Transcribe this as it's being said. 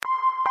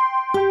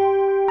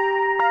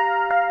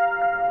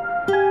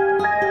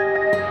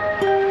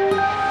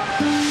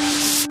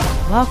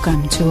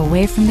Welcome to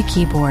Away from the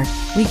Keyboard.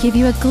 We give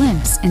you a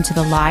glimpse into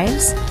the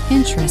lives,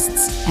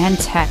 interests, and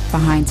tech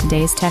behind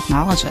today's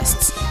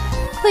technologists.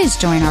 Please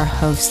join our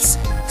hosts,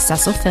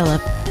 Cecil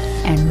Phillip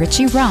and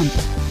Richie Rump,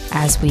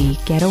 as we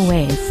get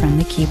away from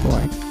the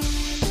keyboard.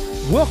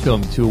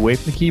 Welcome to Away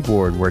from the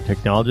Keyboard, where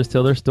technologists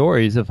tell their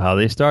stories of how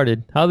they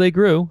started, how they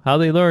grew, how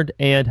they learned,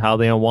 and how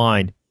they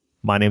unwind.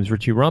 My name is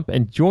Richie Rump,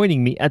 and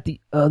joining me at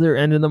the other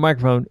end of the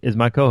microphone is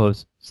my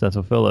co-host,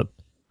 Cecil Phillip.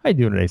 How you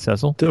doing today,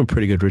 Cecil? Doing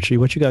pretty good, Richie.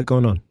 What you got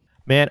going on?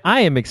 Man, I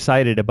am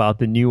excited about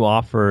the new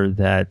offer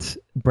that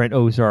Brent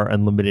Ozar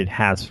Unlimited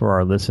has for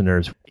our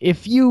listeners.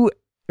 If you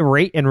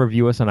rate and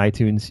review us on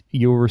iTunes,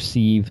 you'll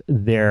receive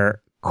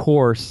their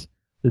course,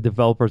 The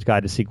Developer's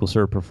Guide to SQL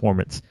Server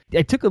Performance.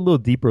 I took a little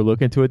deeper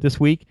look into it this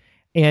week,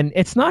 and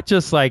it's not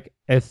just like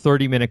a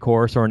 30-minute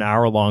course or an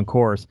hour-long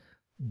course.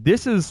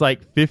 This is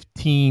like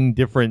 15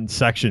 different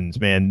sections,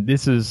 man.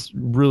 This is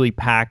really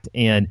packed,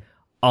 and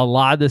a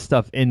lot of the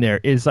stuff in there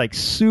is like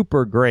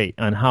super great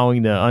on how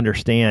to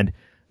understand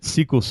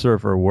SQL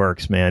Server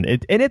works, man.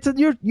 It's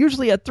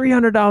usually a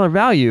 $300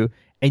 value,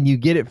 and you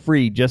get it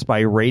free just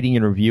by rating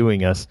and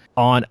reviewing us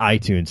on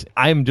iTunes.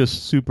 I'm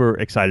just super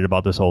excited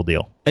about this whole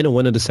deal. I know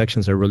one of the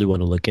sections I really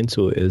want to look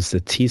into is the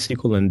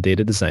T-SQL and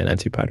data design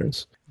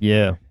anti-patterns.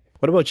 Yeah.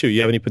 What about you?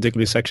 You have any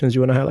particular sections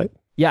you want to highlight?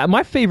 Yeah,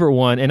 my favorite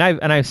one, and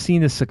I've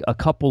seen this a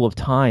couple of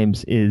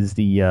times, is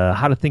the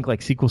how to think like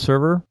SQL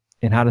Server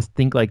and how to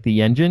think like the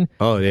engine.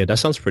 Oh, yeah, that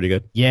sounds pretty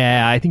good.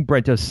 Yeah, I think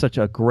Brent does such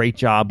a great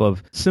job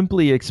of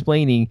simply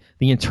explaining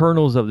the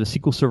internals of the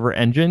SQL Server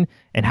engine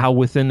and how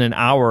within an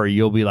hour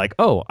you'll be like,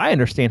 oh, I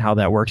understand how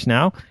that works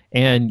now.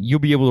 And you'll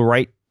be able to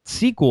write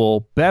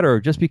SQL better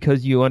just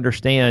because you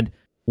understand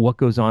what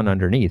goes on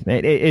underneath.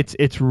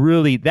 It's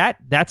really,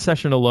 that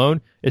session alone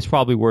is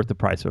probably worth the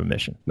price of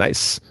admission.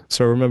 Nice.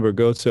 So remember,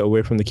 go to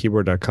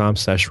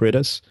awayfromthekeyboard.com/rate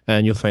us,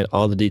 and you'll find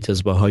all the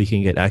details about how you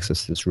can get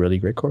access to this really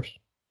great course.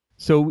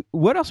 So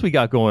what else we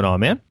got going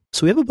on, man?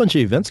 So we have a bunch of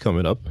events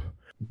coming up.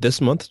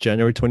 This month,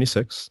 January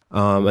 26th,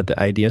 at the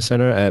Idea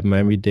Center at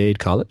Miami-Dade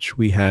College,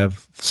 we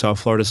have South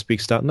Florida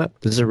Speaks.net.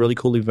 This is a really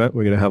cool event.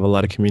 We're going to have a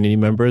lot of community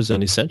members,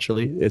 and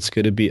essentially, it's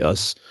going to be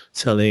us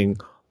telling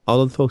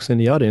all of the folks in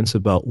the audience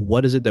about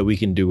what is it that we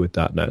can do with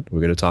 .NET. We're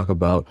going to talk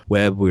about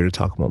web. We're going to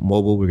talk about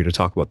mobile. We're going to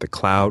talk about the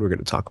cloud. We're going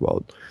to talk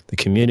about the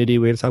community.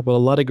 We're going to talk about a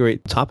lot of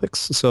great topics.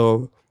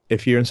 So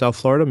if you're in South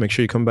Florida, make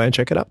sure you come by and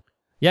check it out.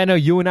 Yeah, no,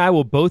 you and I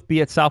will both be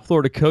at South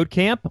Florida Code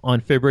Camp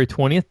on February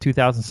 20th,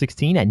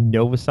 2016 at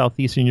Nova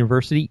Southeastern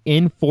University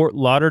in Fort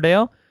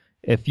Lauderdale.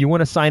 If you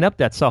want to sign up,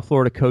 that's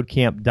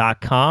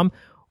southfloridacodecamp.com.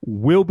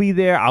 We'll be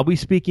there. I'll be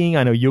speaking.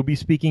 I know you'll be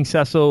speaking,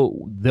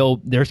 Cecil.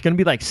 There's going to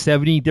be like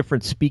 70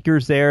 different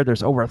speakers there.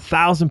 There's over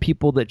 1,000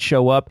 people that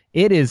show up.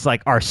 It is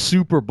like our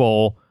Super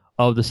Bowl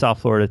of the South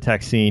Florida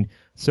tech scene.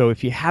 So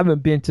if you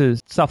haven't been to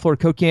South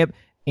Florida Code Camp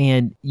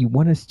and you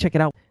want to check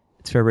it out,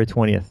 it's February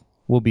 20th.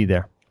 We'll be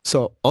there.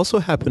 So also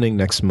happening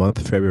next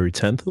month, February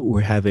 10th,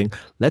 we're having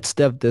Let's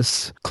Dev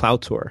This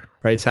Cloud Tour,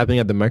 right? It's happening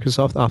at the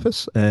Microsoft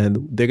office, and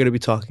they're going to be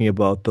talking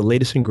about the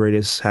latest and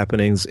greatest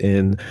happenings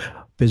in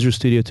Visual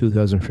Studio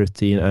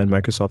 2015 and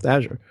Microsoft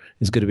Azure.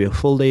 It's going to be a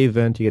full-day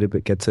event. You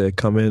get to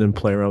come in and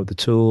play around with the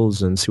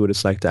tools and see what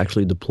it's like to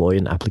actually deploy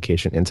an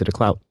application into the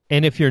cloud.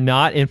 And if you're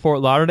not in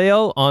Fort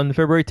Lauderdale on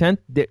February 10th,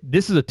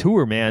 this is a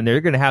tour, man. They're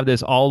going to have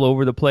this all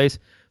over the place.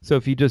 So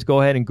if you just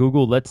go ahead and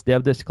Google Let's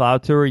Dev This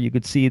Cloud Tour, you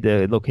could see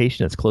the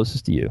location that's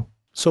closest to you.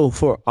 So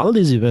for all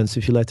these events,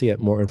 if you'd like to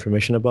get more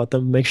information about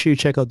them, make sure you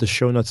check out the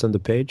show notes on the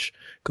page.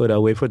 Go to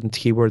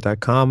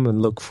awayfromthekeyboard.com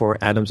and look for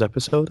Adam's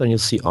episode, and you'll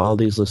see all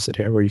these listed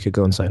here where you could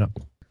go and sign up.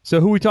 So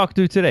who are we talking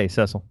to today,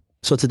 Cecil?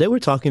 So today we're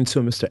talking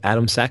to Mr.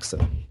 Adam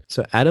Saxton.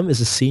 So Adam is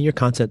a senior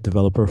content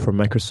developer for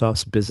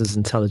Microsoft's business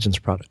intelligence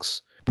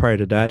products. Prior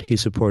to that, he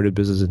supported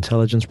business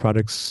intelligence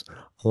products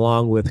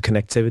along with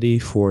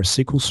connectivity for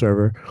SQL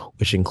Server,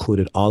 which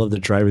included all of the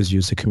drivers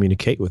used to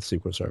communicate with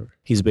SQL Server.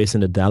 He's based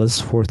in the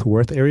Dallas-Fort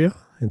Worth area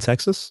in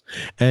Texas,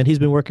 and he's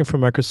been working for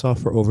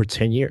Microsoft for over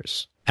 10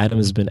 years. Adam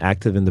has been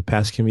active in the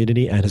PASS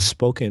community and has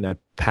spoken at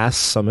PASS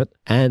Summit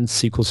and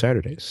SQL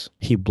Saturdays.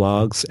 He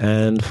blogs,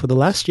 and for the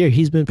last year,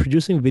 he's been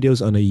producing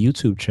videos on a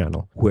YouTube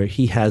channel where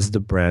he has the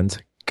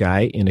brand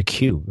Guy in a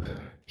Cube.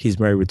 He's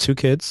married with 2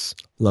 kids,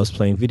 loves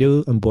playing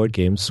video and board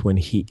games when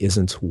he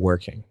isn't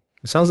working.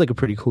 It sounds like a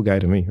pretty cool guy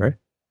to me, right?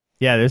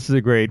 Yeah, this is a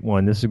great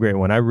one.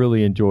 I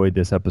really enjoyed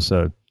this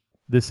episode.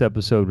 This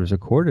episode was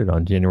recorded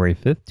on January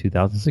 5th,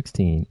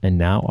 2016. And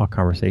now our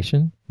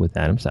conversation with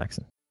Adam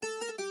Saxton.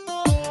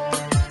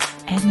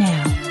 And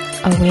now,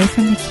 Away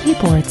from the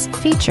Keyboard's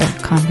feature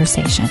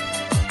conversation.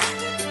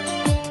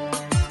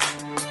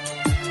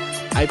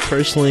 I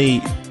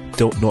personally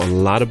don't know a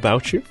lot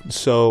about you,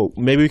 so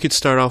maybe we could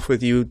start off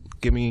with you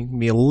giving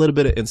me a little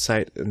bit of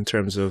insight in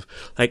terms of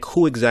like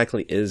who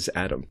exactly is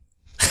Adam?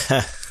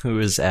 Who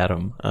is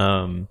Adam?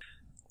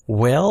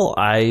 Well,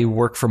 I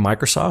work for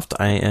Microsoft.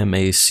 I am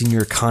a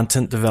senior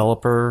content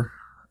developer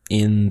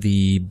in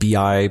the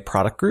BI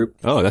product group.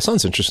 Oh, that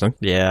sounds interesting.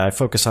 Yeah, I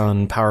focus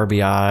on Power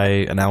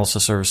BI,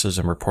 analysis services,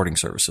 and reporting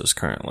services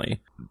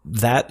currently.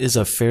 That is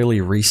a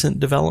fairly recent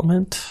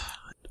development,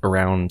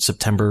 around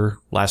September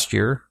last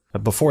year.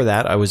 Before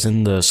that, I was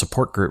in the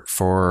support group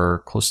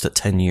for close to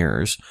 10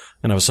 years,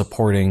 and I was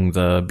supporting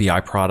the BI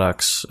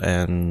products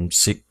and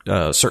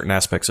certain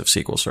aspects of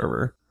SQL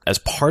Server. As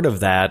part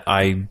of that,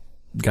 I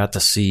got to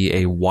see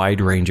a wide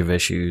range of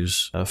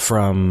issues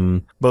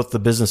from both the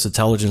business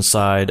intelligence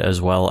side as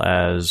well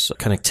as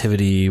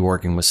connectivity,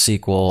 working with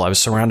SQL. I was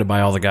surrounded by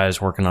all the guys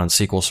working on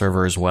SQL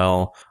Server as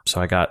well, so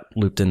I got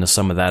looped into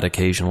some of that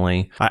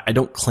occasionally. I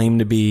don't claim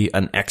to be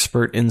an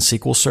expert in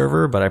SQL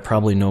Server, but I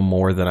probably know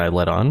more than I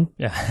let on.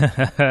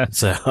 Yeah.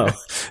 So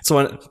it's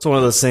one of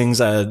those things.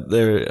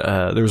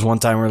 There was one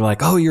time where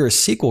like, oh, you're a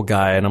SQL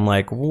guy, and I'm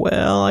like,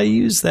 well, I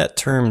use that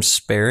term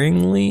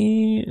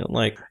sparingly.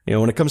 Like,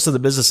 when it comes to the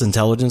business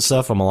intelligence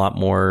stuff, I'm a lot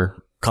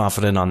more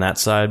confident on that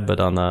side, but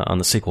on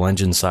the SQL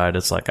engine side,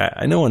 it's like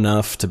I know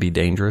enough to be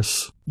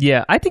dangerous.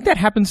 Yeah, I think that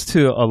happens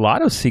to a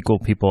lot of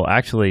SQL people,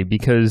 actually,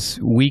 because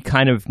we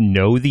kind of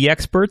know the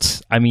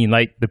experts. I mean,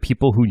 like the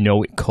people who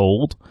know it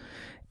cold.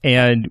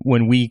 And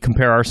when we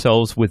compare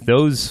ourselves with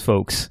those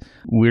folks,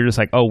 we're just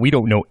like, oh, we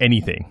don't know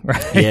anything,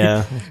 right?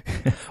 Yeah.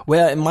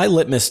 Well, my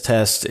litmus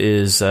test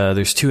is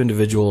there's two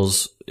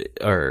individuals,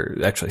 or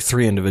actually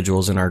three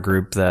individuals in our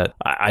group that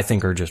I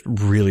think are just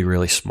really,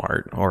 really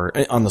smart, or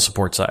on the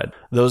support side.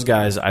 Those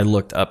guys I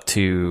looked up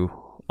to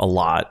a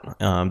lot.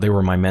 They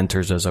were my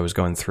mentors as I was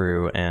going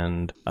through,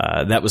 and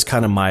that was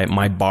kind of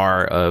my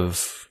bar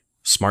of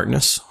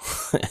smartness.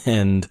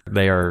 And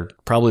they are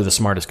probably the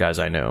smartest guys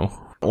I know.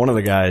 One of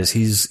the guys,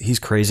 he's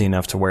crazy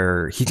enough to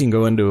where he can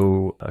go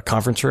into a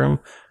conference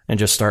room and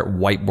just start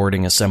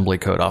whiteboarding assembly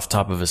code off the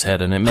top of his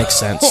head, and it makes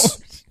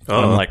sense.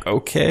 I'm like,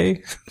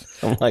 okay.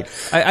 I'm like,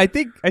 I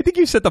think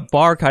you set the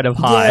bar kind of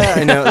high. Yeah,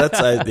 I know.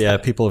 Yeah,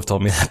 people have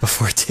told me that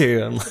before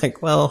too. I'm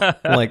like, well,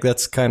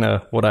 that's kind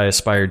of what I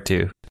aspired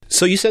to.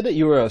 So you said that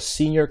you were a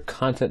senior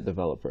content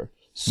developer.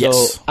 So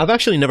Yes. I've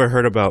actually never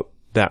heard about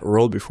that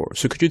role before.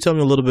 So could you tell me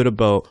a little bit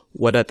about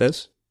what that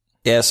is?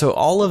 Yeah, so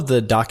all of the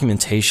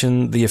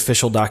documentation, the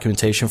official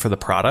documentation for the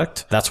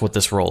product, that's what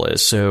this role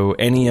is. So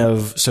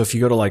if you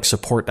go to like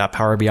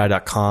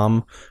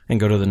support.powerbi.com and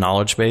go to the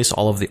knowledge base,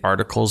 all of the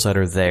articles that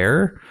are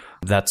there,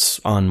 that's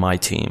on my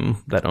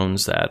team that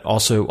owns that.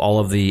 Also, all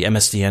of the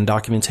MSDN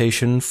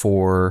documentation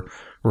for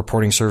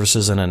reporting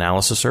services and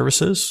analysis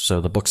services.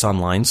 So the books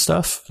online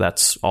stuff,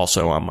 that's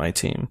also on my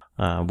team.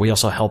 We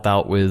also help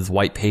out with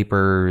white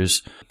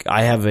papers.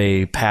 I have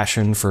a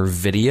passion for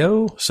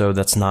video, so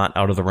that's not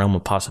out of the realm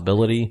of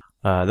possibility.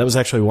 That was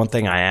actually one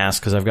thing I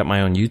asked, because I've got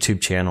my own YouTube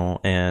channel,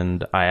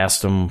 and I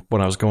asked them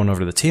when I was going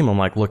over to the team, I'm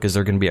like, look, is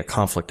there going to be a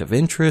conflict of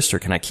interest, or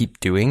can I keep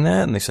doing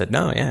that? And they said,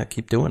 no, yeah,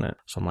 keep doing it.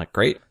 So I'm like,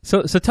 great.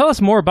 So tell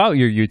us more about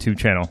your YouTube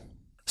channel.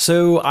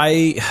 So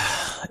I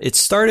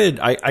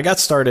got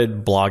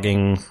started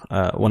blogging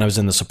when I was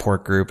in the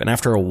support group, and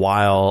after a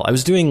while, I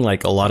was doing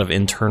like a lot of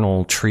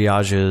internal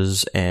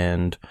triages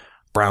and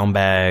brown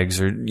bags,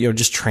 or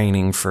just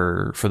training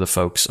for the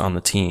folks on the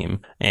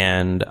team.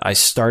 And I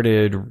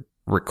started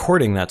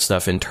recording that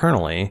stuff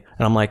internally,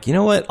 and I'm like, you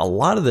know what? A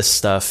lot of this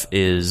stuff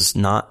is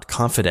not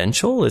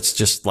confidential. It's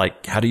just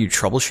like, how do you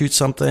troubleshoot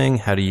something?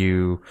 How do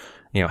you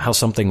how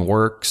something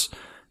works?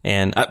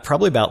 And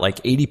probably about like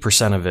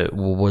 80% of it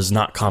was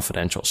not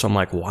confidential. So I'm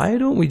like, why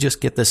don't we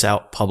just get this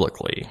out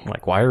publicly?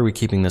 Like, why are we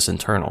keeping this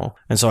internal?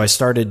 And so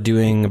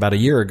about a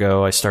year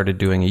ago, I started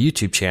doing a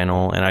YouTube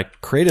channel, and I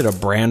created a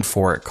brand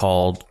for it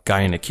called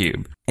Guy in a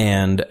Cube.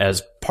 And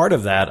as part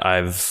of that,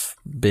 I've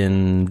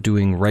been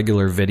doing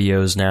regular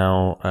videos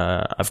now.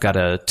 I've got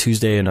a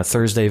Tuesday and a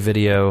Thursday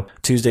video.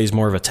 Tuesday's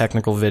more of a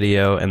technical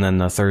video, and then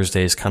the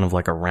Thursday is kind of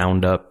like a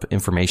roundup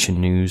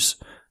information news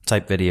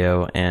type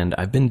video, and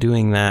I've been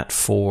doing that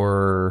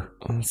for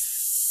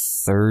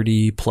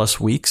 30 plus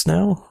weeks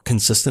now,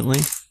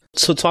 consistently.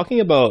 So talking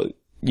about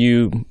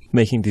you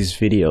making these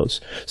videos,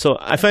 so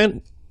I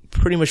find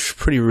pretty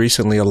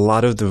recently a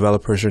lot of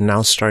developers are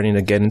now starting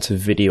to get into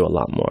video a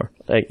lot more.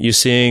 Like, you're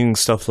seeing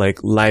stuff like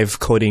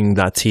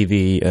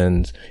livecoding.tv,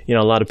 and a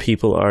lot of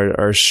people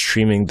are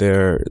streaming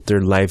their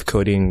live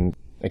coding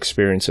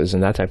experiences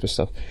and that type of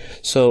stuff.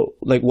 So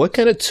like, what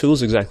kind of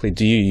tools exactly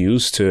do you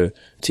use to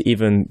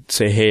even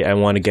say, hey, I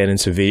want to get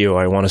into video,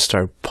 or I want to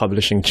start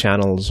publishing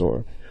channels,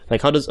 or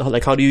like how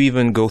do you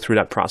even go through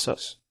that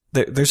process?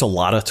 There's a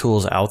lot of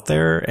tools out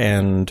there,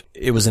 and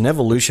it was an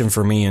evolution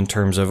for me in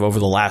terms of over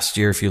the last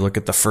year. If you look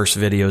at the first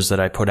videos that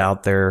I put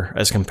out there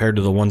as compared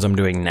to the ones I'm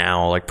doing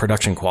now, like,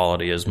 production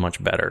quality is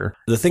much better.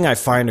 The thing I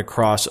find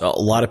across a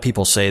lot of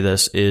people say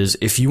this is,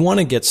 if you want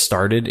to get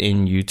started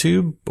in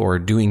YouTube or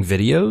doing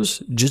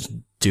videos, just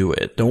do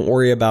it. Don't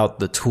worry about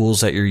the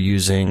tools that you're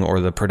using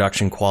or the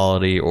production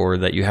quality or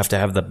that you have to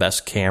have the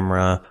best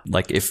camera.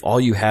 Like if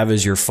all you have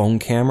is your phone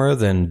camera,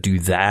 then do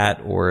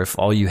that. Or if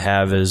all you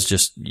have is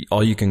just,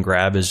 all you can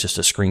grab is just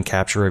a screen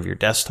capture of your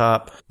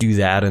desktop, do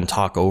that and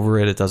talk over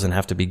it. It doesn't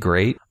have to be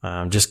great.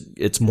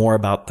 It's more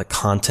about the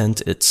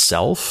content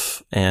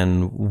itself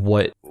and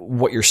what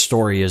your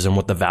story is and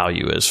what the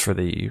value is for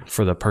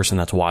the person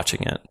that's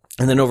watching it.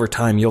 And then over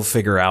time, you'll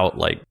figure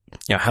out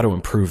how to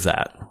improve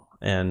that.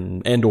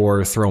 And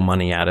or throw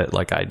money at it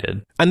like I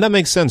did. And that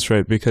makes sense,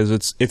 right? Because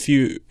it's if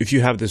you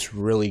have this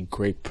really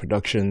great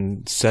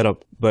production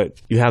setup,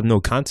 but you have no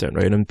content,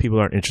 right? And people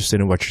aren't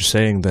interested in what you're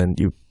saying, then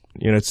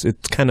it's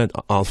kind of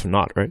all for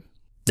naught, right?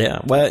 Yeah.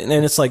 Well,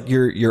 and it's like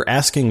you're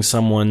asking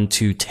someone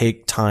to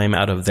take time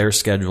out of their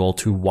schedule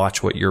to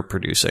watch what you're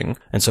producing.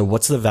 And so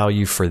what's the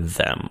value for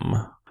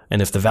them?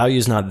 And if the value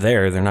is not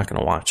there, they're not going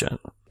to watch it.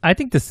 I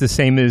think that's the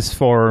same as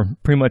for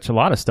pretty much a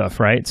lot of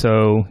stuff, right?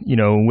 So,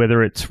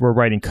 whether it's we're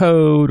writing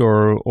code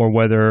or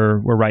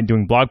whether we're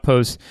doing blog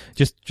posts,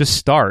 just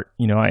start.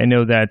 I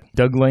know that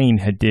Doug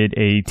Lane did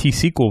a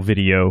T-SQL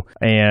video,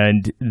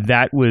 and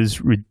that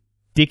was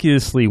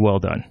ridiculously well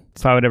done.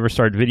 If I would ever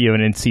start video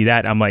and then see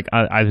that, I'm like,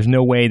 there's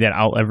no way that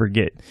I'll ever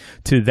get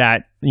to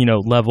that,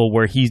 level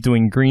where he's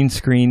doing green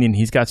screen and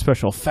he's got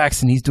special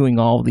effects and he's doing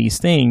all these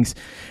things.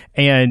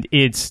 And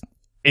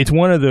it's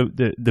one of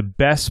the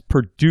best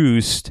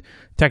produced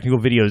technical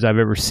videos I've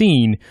ever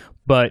seen,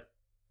 but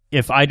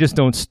if I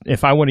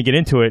want to get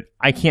into it,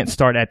 I can't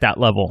start at that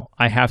level.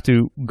 I have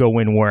to go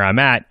in where I'm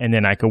at, and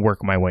then I can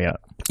work my way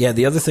up. Yeah,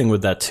 the other thing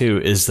with that too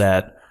is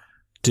that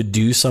to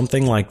do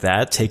something like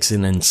that takes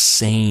an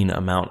insane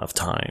amount of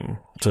time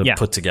to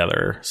put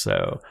together.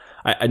 So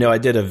I know I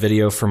did a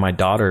video for my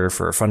daughter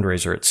for a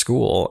fundraiser at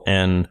school,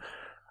 and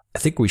I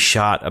think we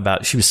shot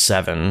she was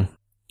 7.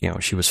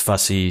 She was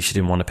fussy. She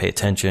didn't want to pay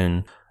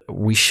attention.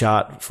 We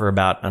shot for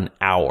about an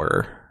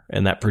hour,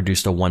 and that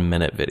produced a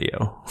 1-minute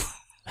video.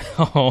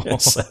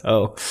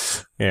 So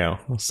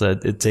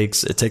it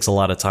takes a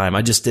lot of time.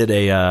 I just did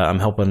I'm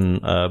helping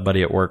a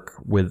buddy at work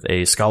with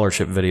a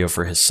scholarship video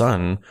for his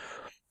son,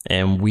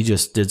 and we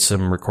just did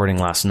some recording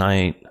last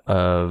night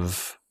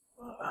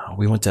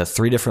we went to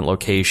 3 different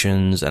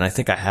locations, and I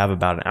think I have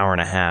about an hour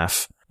and a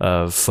half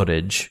of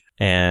footage,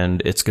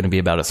 and it's going to be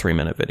about a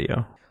 3-minute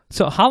video.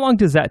 So how long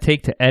does that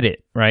take to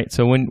edit, right?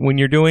 So when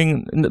you're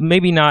doing,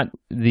 maybe not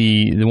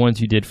the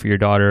ones you did for your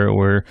daughter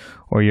or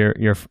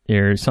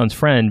your son's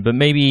friend, but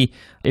maybe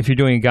if you're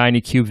doing a Guy in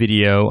a Cube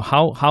video,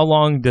 how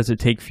long does it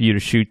take for you to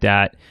shoot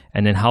that?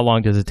 And then how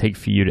long does it take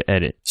for you to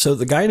edit? So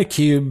the Guy in a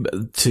Cube,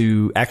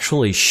 to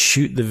actually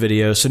shoot the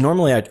video, so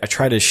normally I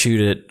try to shoot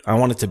it, I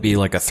want it to be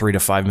like a 3 to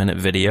 5 minute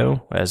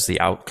video as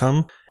the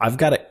outcome. I've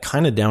got it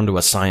kind of down to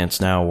a science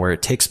now where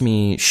it takes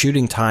me,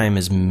 shooting time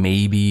is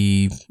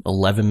maybe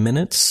 11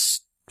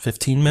 minutes,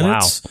 15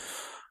 minutes. Wow.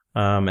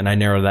 And I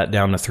narrow that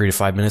down to 3 to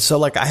 5 minutes.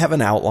 So I have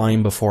an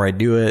outline before I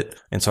do it.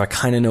 And so I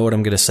kind of know what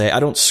I'm going to say. I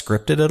don't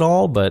script it at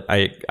all, but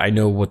I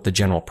know what the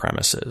general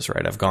premise is,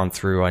 right? I've gone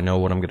through, I know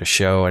what I'm going to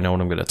show. I know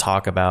what I'm going to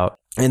talk about.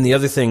 And the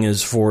other thing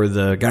is for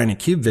the Guy in a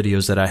Cube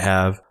videos that I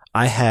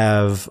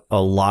have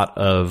a lot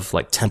of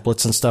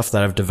templates and stuff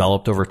that I've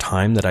developed over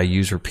time that I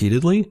use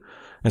repeatedly.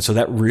 And so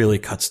that really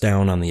cuts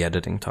down on the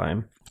editing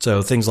time.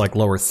 So things like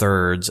lower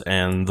thirds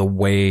and the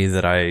way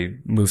that I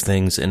move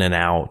things in and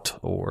out,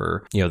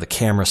 or, the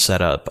camera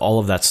setup, all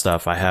of that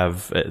stuff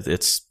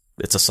it's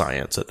a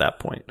science at that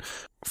point.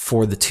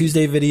 For the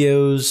Tuesday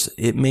videos,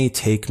 it may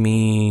take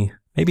me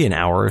maybe an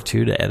hour or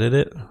 2 to edit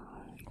it.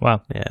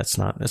 Wow. Yeah, it's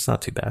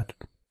not too bad.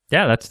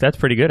 Yeah, that's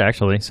pretty good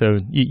actually. So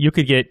you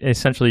could get,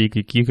 essentially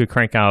you could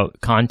crank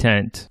out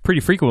content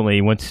pretty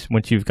frequently once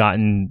you've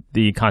gotten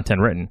the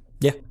content written.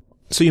 Yeah.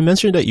 So you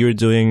mentioned that you were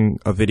doing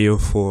a video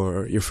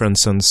for your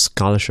friend's son's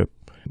scholarship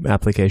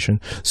application.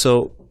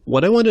 So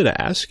what I wanted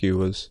to ask you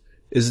was,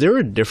 is there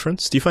a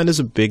difference? Do you find there's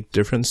a big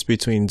difference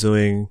between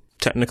doing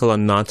technical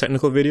and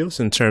non-technical videos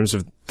in terms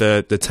of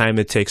the time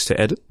it takes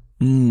to edit?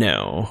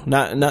 No,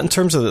 not in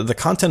terms of the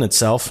content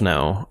itself.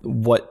 No,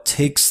 what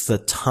takes the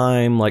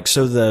time,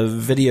 so the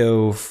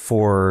video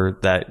for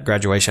that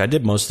graduation, I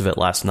did most of it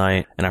last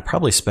night, and I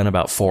probably spent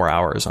about 4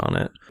 hours on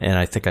it. And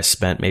I think I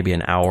spent maybe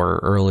an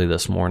hour early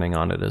this morning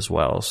on it as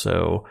well.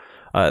 So,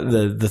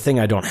 the thing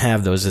I don't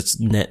have though is it's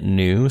net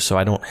new. So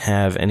I don't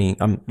have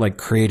I'm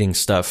creating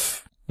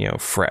stuff,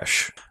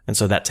 fresh. And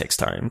so that takes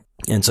time.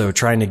 And so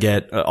trying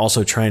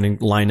to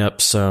line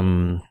up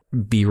some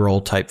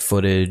B-roll type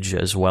footage,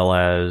 as well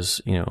as,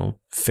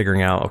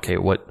 figuring out, okay,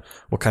 what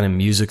kind of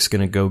music's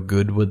going to go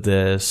good with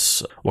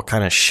this, what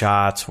kind of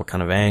shots, what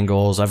kind of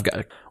angles.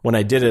 When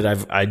I did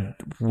it,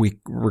 we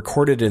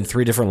recorded in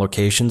 3 different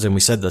locations, and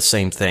we said the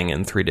same thing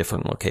in 3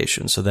 different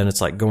locations. So then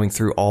it's going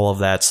through all of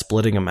that,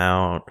 splitting them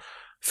out,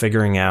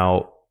 figuring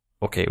out,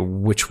 okay,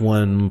 which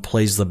one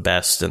plays the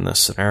best in this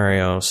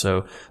scenario.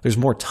 So there's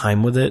more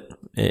time with it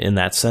in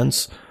that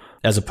sense,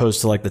 as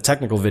opposed to the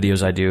technical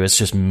videos I do. It's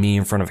just me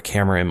in front of a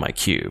camera in my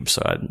cube.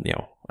 So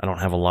I don't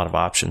have a lot of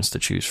options to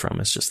choose from.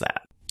 It's just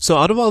that. So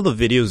out of all the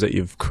videos that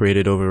you've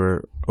created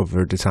over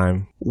the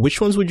time, which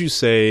ones would you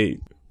say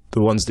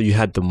the ones that you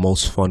had the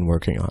most fun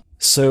working on?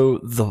 So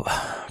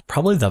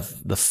probably the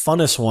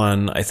funnest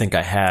one I think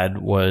I had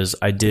was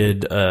I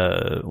did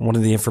one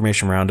of the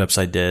information roundups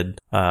I did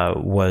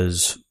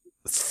was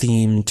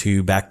themed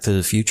to Back to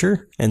the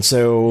Future. And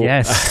so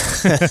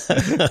yes.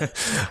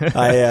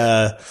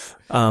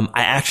 I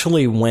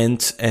actually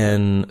went,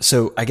 and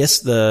so I guess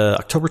the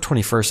October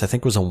 21st, I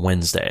think, was a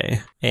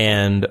Wednesday.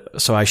 And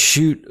so I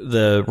shoot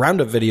the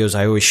roundup videos.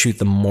 I always shoot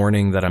the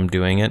morning that I'm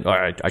doing it,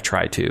 or I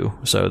try to.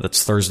 So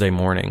that's Thursday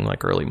morning,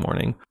 like early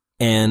morning.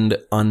 And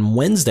on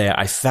Wednesday,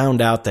 I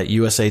found out that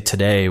USA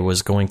Today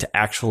was going to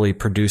actually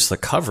produce the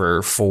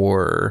cover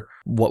for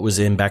what was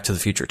in Back to the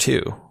Future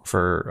 2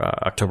 for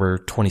October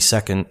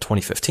 22nd,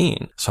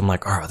 2015. So I'm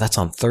like, oh, that's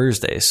on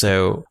Thursday.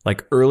 So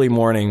like early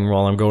morning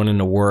while I'm going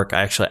into work,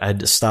 I had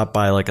to stop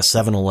by like a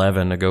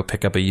 7-Eleven to go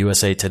pick up a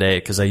USA Today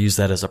because I used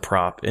that as a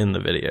prop in the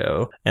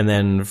video. And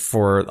then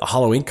for a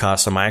Halloween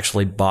costume, I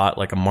actually bought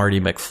like a Marty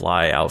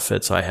McFly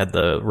outfit. So I had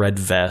the red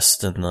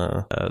vest and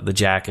the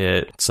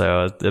jacket.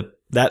 So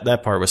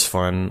that part was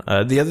fun.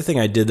 The other thing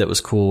I did that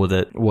was cool with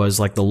it was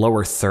like the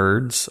lower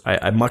thirds.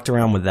 I mucked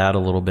around with that a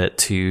little bit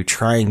to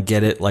try and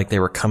get it like they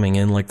were coming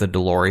in like the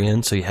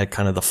DeLorean. So you had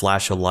kind of the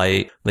flash of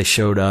light. They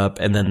showed up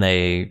and then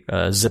they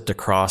zipped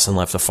across and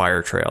left a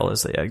fire trail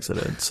as they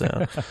exited.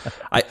 So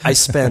I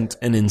spent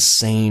an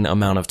insane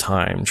amount of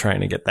time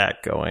trying to get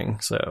that going.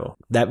 So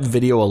that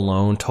video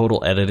alone,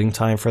 total editing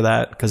time for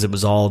that, because it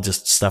was all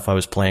just stuff I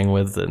was playing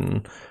with,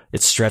 and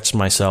it stretched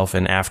myself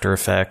in After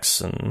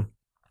Effects, and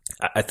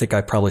I think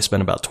I probably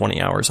spent about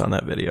 20 hours on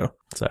that video.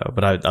 So,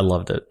 but I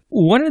loved it.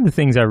 One of the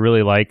things I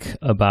really like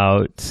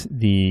about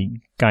the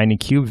Guy in a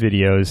Cube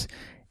videos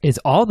is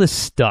all the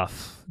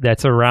stuff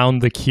that's around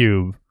the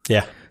cube.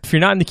 Yeah. If you're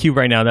not in the cube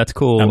right now, that's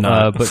cool. I'm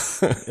not.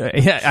 But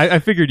yeah, I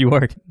figured you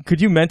were. Could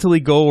you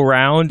mentally go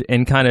around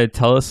and kind of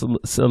tell us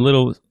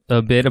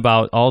a bit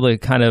about all the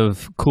kind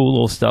of cool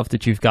little stuff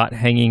that you've got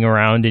hanging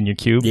around in your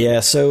cube?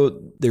 Yeah,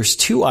 so there's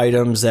two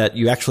items that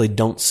you actually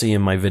don't see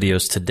in my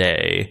videos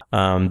today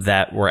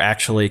that were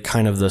actually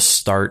kind of the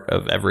start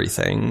of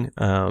everything.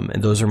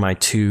 And those are my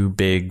two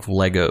big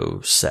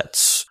Lego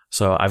sets.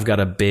 So I've got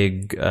a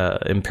big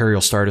Imperial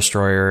Star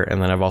Destroyer,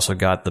 and then I've also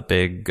got the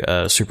big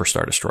Super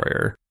Star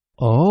Destroyer.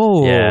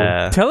 Oh,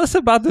 yeah. Tell us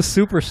about the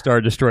Super Star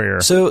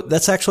Destroyer. So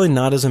that's actually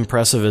not as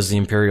impressive as the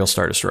Imperial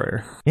Star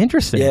Destroyer.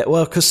 Interesting. Yeah,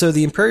 well, because so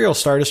the Imperial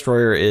Star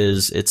Destroyer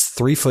it's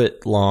 3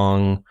 foot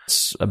long,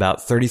 it's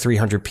about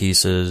 3,300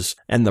 pieces,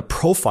 and the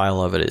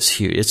profile of it is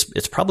huge.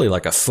 It's probably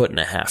like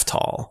 1.5 feet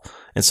tall.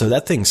 And so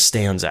that thing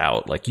stands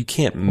out. Like you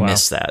can't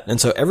miss that. And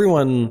so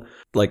everyone,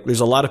 like there's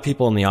a lot of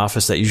people in the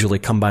office that usually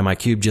come by my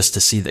cube just to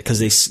see that,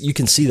 because you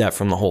can see that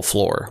from the whole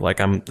floor. Like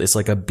it's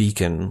like a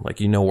beacon, like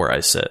you know where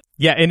I sit.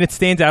 Yeah, and it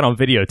stands out on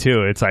video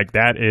too. It's like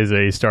that is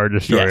a Star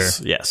Destroyer.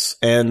 Yes.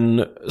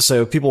 And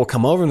so people will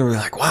come over and they're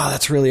like, wow,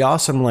 that's really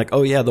awesome. I'm like,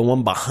 oh yeah, the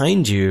one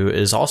behind you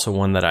is also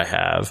one that I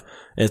have.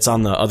 It's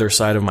on the other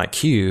side of my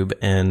cube,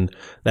 and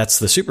that's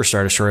the Super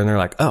Star Destroyer. And they're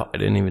like, oh, I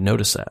didn't even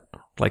notice that.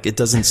 Like it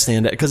doesn't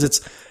stand out because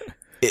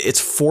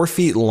it's 4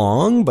 feet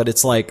long, but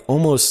it's like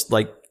almost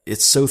like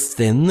it's so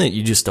thin that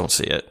you just don't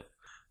see it.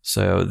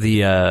 So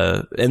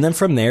and then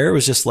from there, it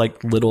was just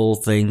like little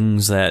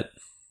things that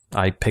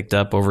I picked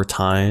up over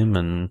time.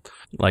 And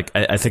like,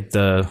 I think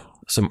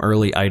some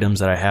early items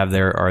that I have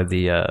there are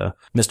the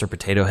Mr.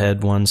 Potato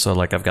Head ones. So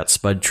like I've got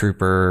Spud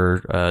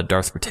Trooper,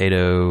 Darth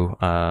Potato,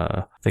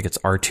 I think it's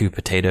R2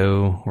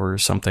 Potato or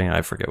something.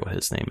 I forget what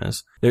his name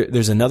is.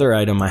 There's another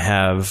item I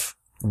have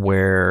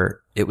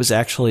where it was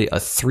actually a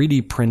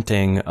 3D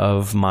printing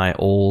of my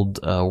old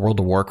World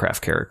of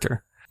Warcraft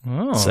character.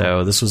 Oh.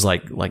 So this was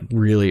like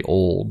really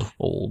old,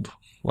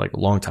 like a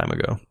long time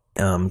ago.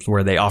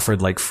 Where they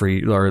offered like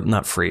free, or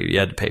not free, you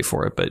had to pay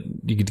for it, but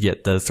you could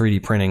get the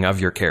 3D printing of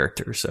your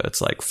character. So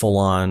it's like full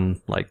on,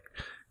 like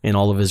in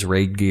all of his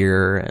raid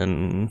gear.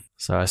 And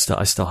so I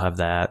still have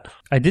that.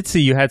 I did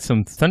see you had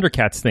some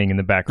Thundercats thing in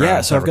the background.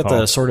 Yeah. So I've got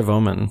the Sword of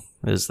Omen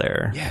is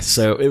there. Yes.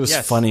 So it was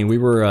funny. We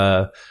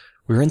were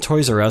in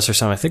Toys R Us or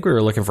something. I think we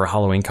were looking for a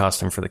Halloween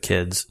costume for the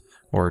kids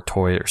or a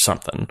toy or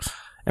something.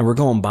 And we're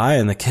going by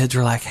and the kids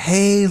were like,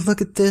 hey,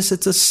 look at this.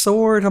 It's a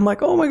sword. I'm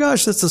like, oh my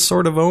gosh, that's the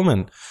Sword of Omen.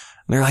 And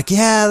they're like,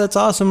 yeah, that's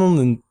awesome.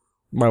 And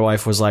my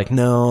wife was like,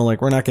 no,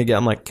 like, we're not going to get,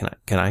 I'm like,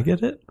 can I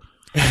get it?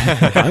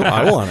 Like,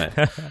 I want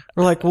it.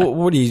 We're like, well,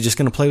 what are you just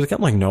going to play with it?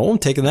 I'm like, no, I'm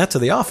taking that to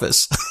the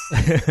office.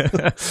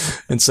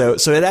 And so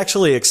it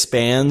actually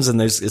expands, and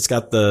it's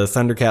got the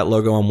Thundercat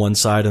logo on one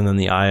side and then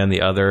the eye on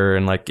the other.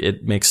 And like,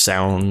 it makes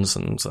sounds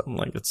and something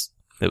like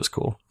it was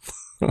cool.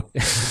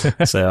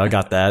 So I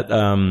got that.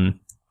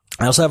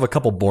 I also have a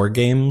couple board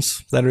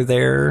games that are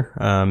there.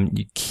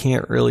 You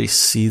can't really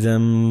see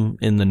them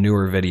in the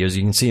newer videos.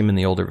 You can see them in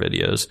the older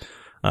videos.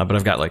 But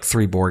I've got like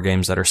 3 board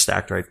games that are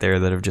stacked right there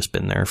that have just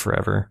been there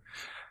forever.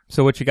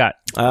 So what you got?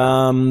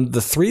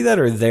 The 3 that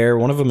are there,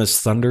 one of them is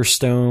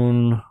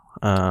Thunderstone.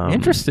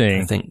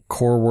 Interesting. I think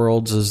Core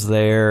Worlds is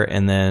there,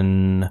 and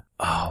then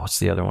what's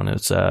the other one?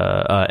 It's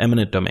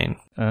Eminent Domain.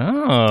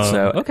 Oh,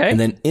 so, okay. And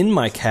then in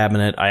my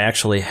cabinet, I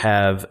actually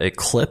have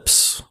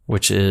Eclipse,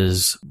 which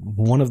is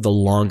one of the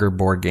longer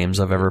board games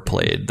I've ever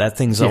played. That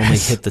thing's only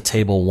hit the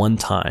table one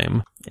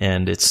time,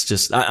 and it's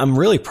just I'm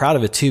really proud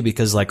of it too,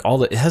 because like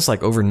it has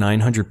like over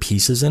 900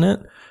 pieces in it.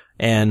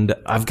 And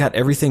I've got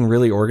everything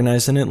really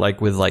organized in it, like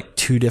with like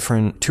two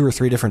or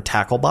three different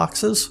tackle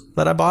boxes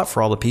that I bought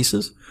for all the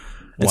pieces.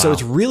 And so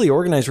it's really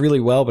organized really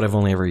well, but I've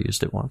only ever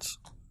used it once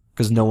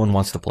because no one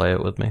wants to play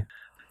it with me.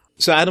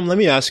 So Adam, let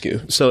me ask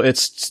you. So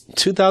it's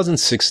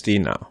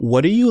 2016 now.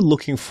 What are you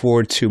looking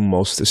forward to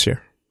most this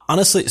year?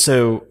 Honestly,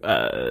 so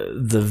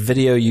the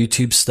video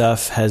YouTube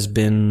stuff has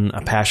been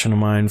a passion of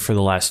mine for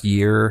the last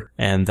year,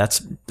 and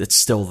it's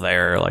still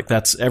there. Like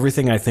that's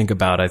everything I think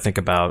about,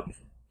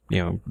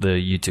 the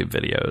YouTube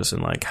videos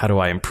and like, how do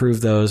I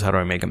improve those? How do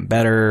I make them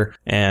better?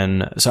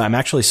 And so I'm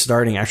actually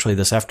starting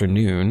this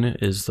afternoon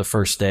is the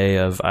first day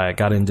I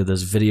got into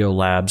this Video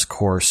Labs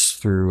course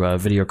through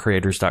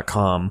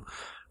videocreators.com,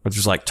 which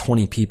is like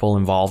 20 people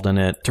involved in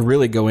it to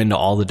really go into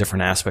all the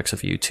different aspects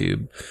of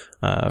YouTube,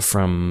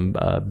 from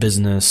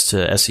business to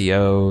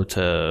SEO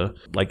to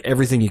like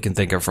everything you can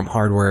think of, from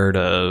hardware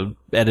to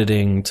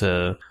editing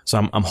to. So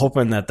I'm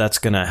hoping that that's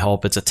going to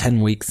help. It's a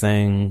 10-week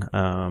thing,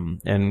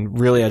 and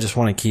really I just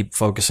want to keep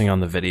focusing on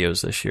the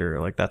videos this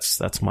year. Like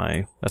that's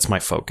my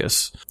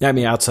focus. I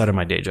mean, outside of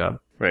my day job.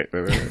 Right.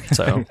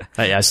 So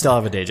I still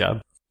have a day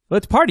job. Well,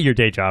 it's part of your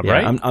day job,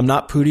 right? I'm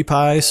not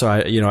PewDiePie, so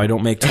I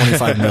don't make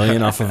 25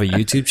 million off of a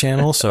YouTube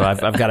channel, so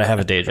I've got to have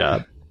a day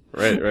job.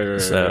 Right.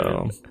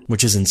 So,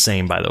 which is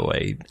insane, by the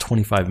way.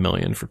 25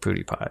 million for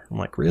PewDiePie. I'm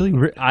like, really?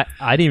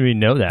 I didn't even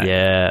know that.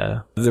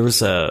 Yeah, there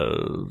was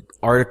a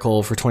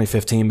article for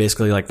 2015,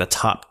 basically like the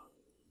top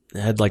 8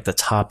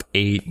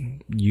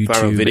 YouTube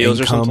videos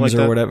incomes or something like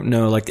that? whatever.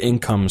 No, like the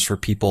incomes for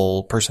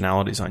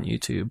personalities on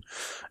YouTube,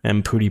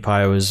 and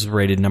PewDiePie was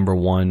rated number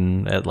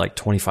 1 at like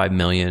 25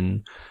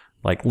 million.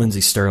 Like Lindsey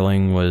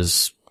Sterling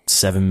was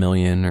 7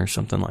 million or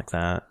something like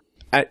that.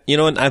 You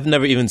know what? I've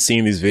never even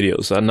seen these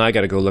videos, so now I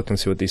got to go look and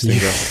see what these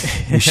things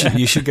are.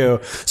 You should go.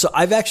 So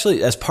I've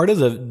actually, as part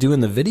of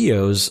doing the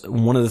videos,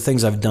 one of the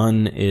things I've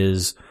done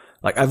is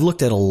like I've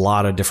looked at a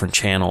lot of different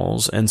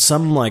channels, and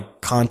some like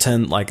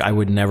content like I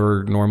would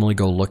never normally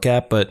go look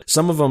at, but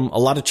some of them, a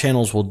lot of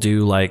channels will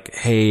do like,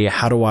 hey,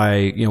 how do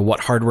I, what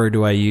hardware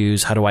do I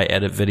use? How do I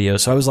edit video?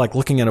 So I was like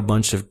looking at a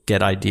bunch of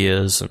get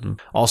ideas,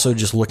 and also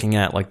just looking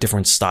at like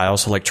different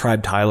styles. So like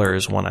Tribe Tyler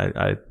is one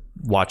I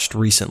watched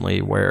recently,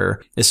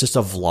 where it's just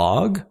a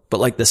vlog, but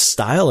like the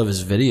style of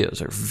his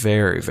videos are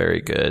very,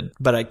 very good.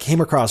 But I came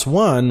across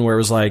one where it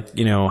was like,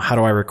 how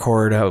do I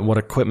record? What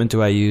equipment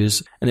do I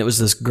use? And it was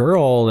this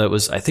girl that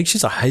was, I think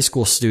she's a high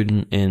school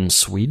student in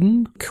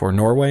Sweden or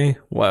Norway.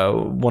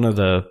 Well, one of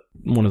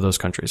those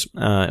countries,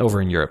 over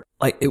in Europe.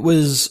 Like it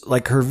was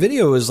like her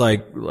video was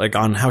like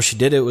on how she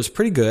did it was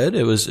pretty good.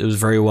 It was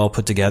very well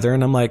put together.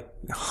 And I'm like,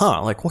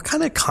 like what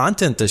kind of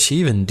content does she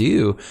even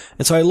do?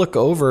 And so I look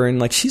over and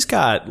like she's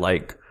got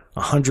like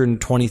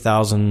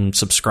 120,000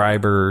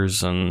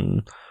 subscribers,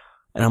 and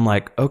I'm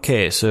like,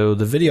 okay, so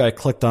the video I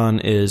clicked on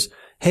is,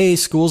 hey,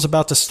 school's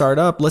about to start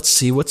up. Let's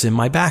see what's in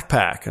my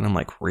backpack. And I'm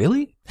like,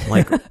 really? I'm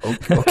like,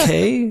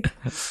 okay.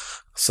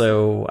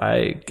 So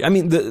I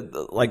mean,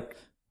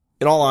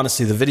 in all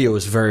honesty, the video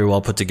was very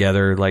well put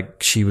together.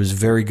 Like she was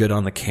very good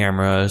on the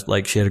camera.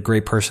 Like she had a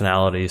great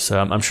personality. So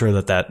I'm sure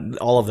that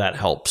all of that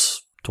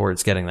helps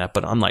towards getting that.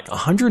 But I'm like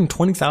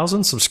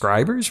 120,000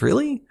 subscribers,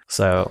 really?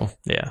 So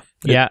yeah.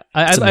 Yeah,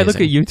 I look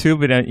at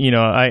YouTube and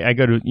I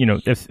go to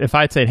if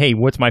I'd said, hey,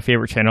 what's my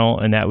favorite channel,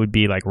 and that would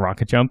be like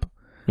Rocket Jump.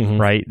 Mm-hmm.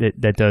 Right,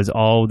 that does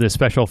all the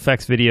special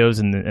effects videos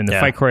and the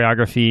fight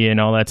choreography and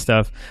all that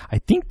stuff. I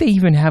think they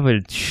even have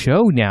a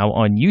show now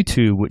on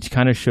YouTube which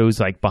kind of shows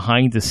like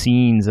behind the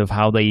scenes of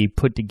how they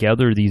put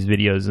together these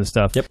videos and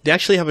stuff. Yep, they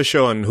actually have a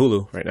show on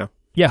Hulu right now.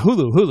 Yeah,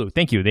 Hulu.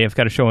 Thank you. They have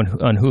got a show on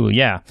Hulu.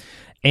 Yeah,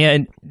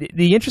 and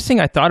the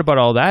interesting I thought about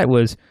all that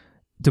was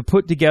to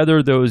put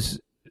together those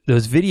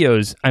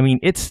videos. I mean,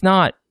 it's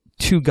not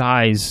two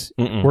guys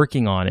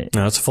working on it.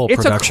 No, it's a full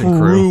production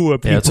crew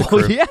of people. Yeah, it's a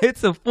crew. Yeah,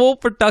 it's a full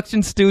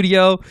production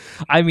studio.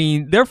 I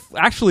mean, they're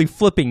actually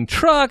flipping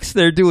trucks.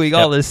 They're doing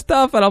all this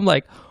stuff. And I'm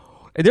like,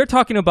 they're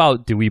talking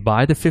about, do we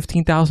buy the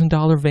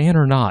 $15,000 van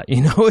or not?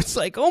 It's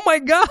like, oh my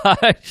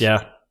gosh.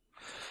 Yeah.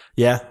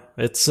 Yeah.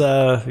 It's,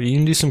 you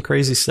can do some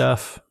crazy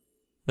stuff,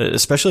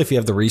 especially if you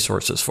have the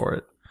resources for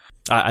it.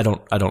 I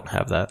don't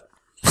have that.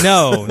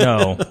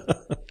 No.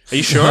 Are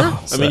you sure?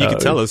 I mean, you can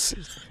tell us.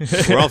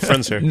 We're all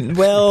friends here.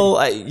 Well,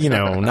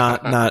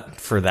 not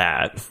for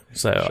that.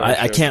 So Sure,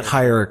 I can't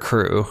hire a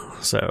crew.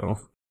 So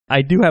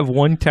I do have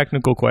one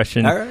technical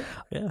question. All right.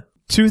 Yeah.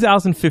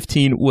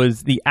 2015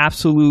 was the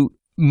absolute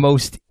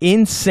most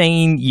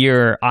insane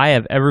year I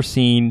have ever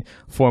seen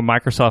for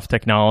Microsoft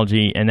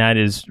technology, and that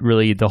is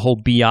really the whole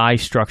BI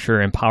structure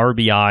and Power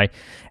BI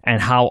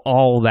and how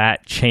all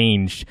that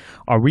changed.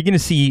 Are we going to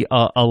see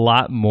a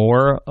lot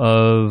more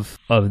of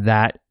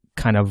that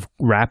kind of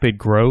rapid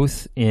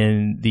growth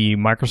in the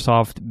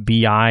Microsoft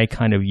BI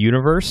kind of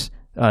universe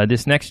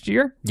this next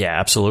year? Yeah,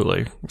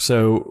 absolutely.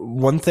 So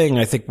one thing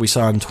I think we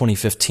saw in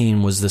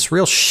 2015 was this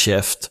real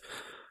shift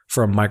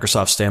from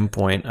Microsoft's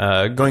standpoint.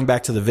 Going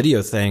back to the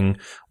video thing,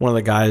 one of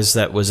the guys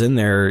that was in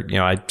there,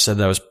 I said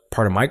that I was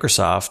part of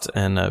Microsoft,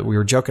 and we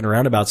were joking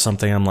around about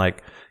something. I'm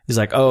like, he's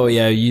like, oh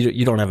yeah,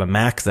 you don't have a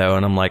Mac though.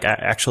 And I'm like,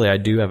 actually I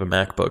do have a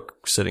MacBook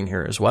sitting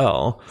here as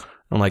well.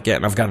 I'm like, yeah,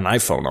 and I've got an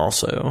iPhone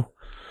also.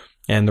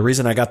 And the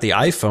reason I got the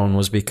iPhone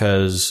was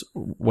because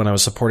when I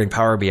was supporting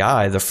Power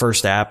BI, the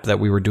first app that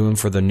we were doing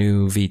for the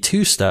new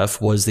V2 stuff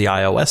was the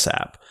iOS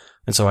app.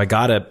 And so I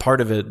got it.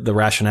 Part of it, the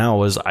rationale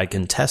was I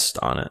can test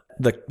on it.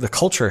 The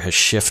culture has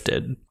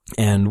shifted,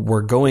 and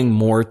we're going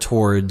more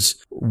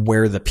towards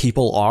where the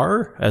people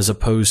are as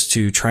opposed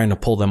to trying to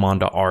pull them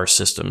onto our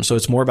system. So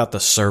it's more about the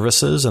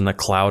services and the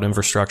cloud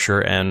infrastructure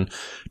and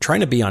trying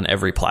to be on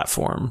every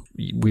platform.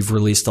 We've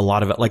released a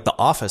lot of it, like the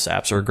Office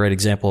apps are a great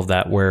example of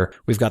that, where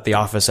we've got the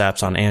Office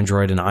apps on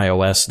Android and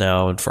iOS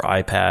now and for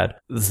iPad.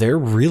 They're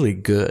really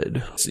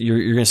good. So you're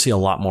going to see a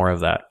lot more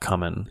of that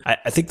coming.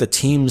 I think the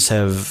teams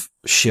have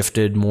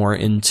shifted more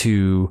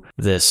into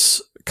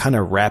this kind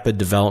of rapid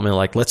development,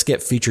 like let's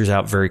get features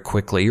out very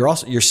quickly.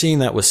 You're seeing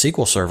that with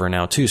SQL Server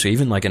now too. So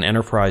even like an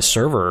enterprise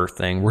server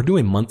thing, we're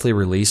doing monthly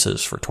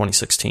releases for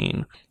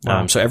 2016.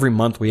 Wow. So every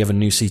month we have a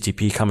new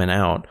CTP coming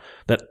out.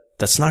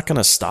 That's not going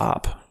to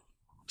stop.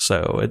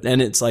 So,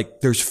 and it's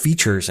like there's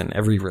features in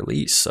every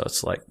release. So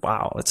it's like,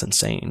 wow, that's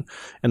insane.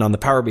 And on the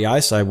Power BI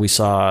side, we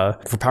saw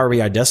for Power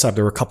BI Desktop,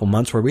 there were a couple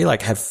months where we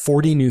like had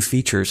 40 new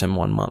features in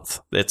 1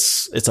 month.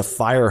 It's a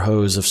fire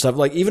hose of stuff.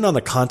 Like even on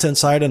the content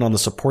side and on the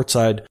support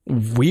side,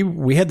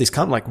 we had these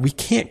like we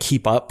can't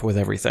keep up with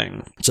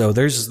everything. So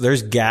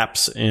there's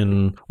gaps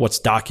in what's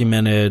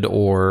documented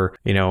or,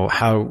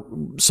 how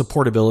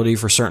supportability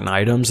for certain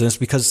items. And it's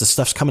because the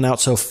stuff's coming out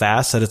so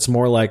fast that it's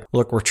more like,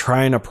 look, we're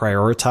trying to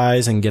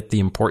prioritize and get the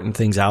important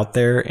things out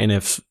there. And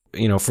if,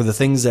 for the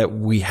things that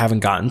we haven't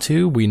gotten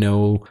to, we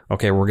know,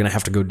 okay, we're going to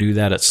have to go do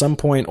that at some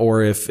point.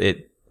 Or if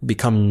it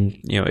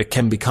it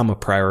can become a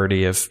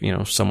priority if,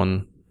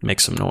 someone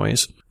makes some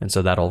noise. And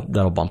so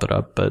that'll bump it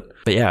up. But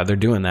yeah, they're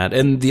doing that.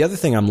 And the other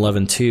thing I'm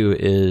loving too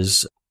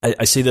is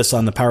I see this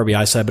on the Power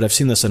BI side, but I've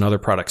seen this in other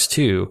products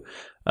too.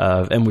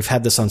 And we've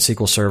had this on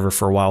SQL Server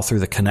for a while through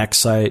the Connect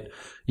site.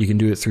 You can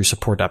do it through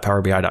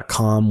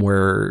support.powerbi.com,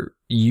 where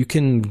you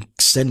can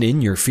send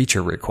in your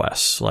feature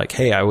requests like,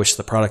 hey, I wish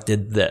the product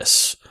did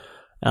this.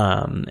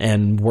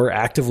 And we're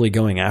actively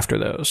going after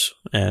those,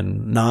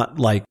 and not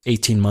like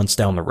 18 months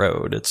down the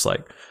road. It's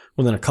like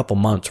within a couple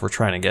months, we're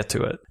trying to get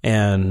to it.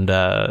 And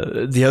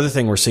the other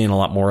thing we're seeing a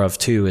lot more of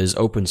too is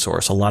open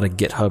source, a lot of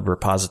GitHub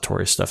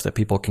repository stuff that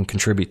people can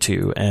contribute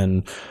to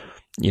and,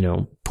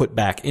 put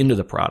back into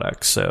the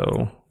product.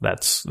 So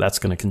that's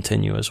going to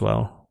continue as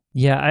well.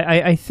 Yeah,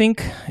 I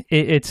think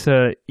it's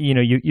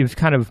you've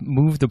kind of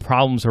moved the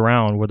problems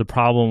around, where the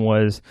problem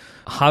was,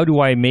 how do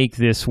I make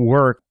this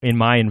work in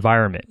my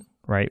environment,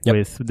 right? Yep.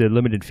 With the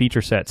limited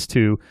feature sets,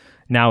 to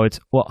now it's,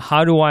 well,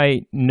 how do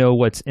I know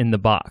what's in the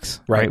box,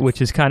 right? Which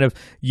is kind of,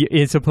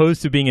 it's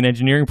opposed to being an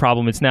engineering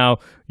problem, it's now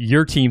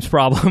your team's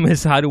problem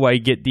is how do I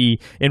get the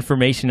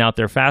information out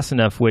there fast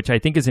enough, which I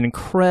think is an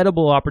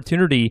incredible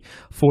opportunity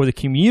for the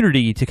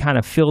community to kind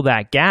of fill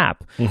that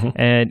gap.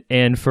 Mm-hmm.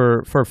 And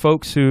for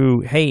folks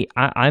who, hey,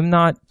 I'm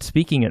not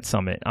speaking at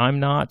Summit, I'm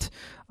not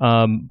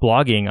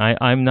blogging,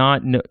 I'm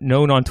not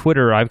known on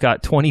Twitter, I've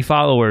got 20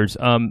 followers.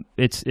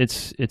 It's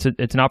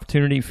an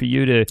opportunity for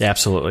you to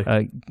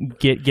absolutely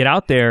get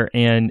out there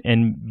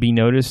and be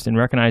noticed and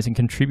recognized and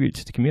contribute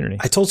to the community.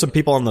 I told some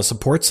people on the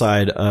support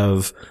side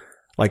of,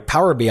 like,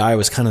 Power BI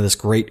was kind of this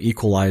great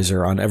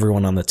equalizer on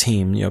everyone on the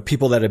team.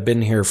 People that had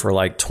been here for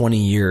like 20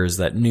 years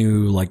that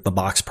knew like the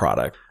box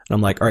product. And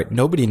I'm like, all right,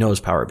 nobody knows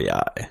Power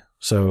BI.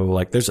 So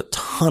like there's a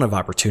ton of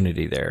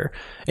opportunity there.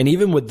 And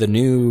even with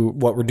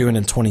what we're doing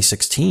in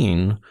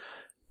 2016,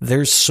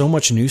 there's so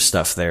much new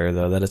stuff there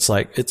though, that it's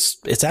like,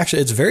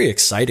 it's very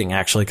exciting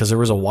actually, because there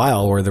was a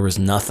while where there was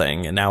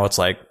nothing, and now it's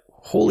like,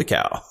 holy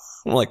cow.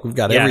 Like we've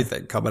got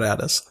everything coming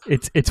at us.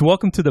 It's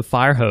welcome to the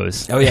fire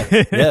hose. Oh yeah.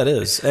 Yeah, it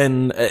is.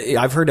 And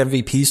I've heard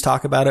MVPs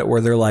talk about it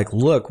where they're like,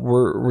 look,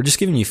 we're just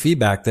giving you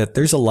feedback that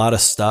there's a lot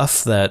of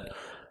stuff that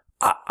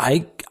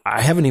I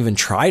haven't even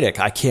tried it.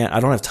 I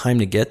don't have time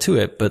to get to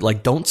it, but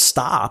like, don't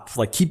stop.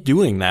 Like, keep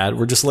doing that.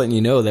 We're just letting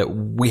you know that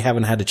we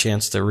haven't had a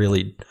chance to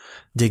really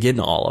dig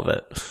into all of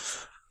it.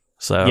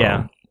 So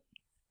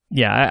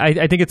yeah,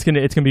 I think it's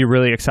gonna be a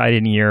really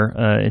exciting year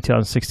in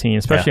 2016,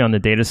 especially on the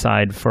data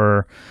side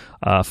for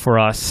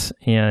us,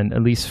 and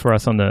at least for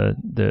us on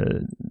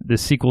the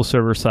SQL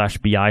Server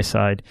 /BI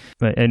side.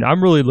 And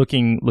I'm really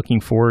looking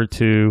forward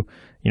to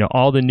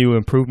all the new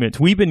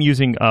improvements. We've been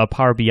using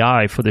Power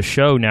BI for the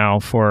show now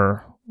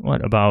for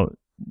about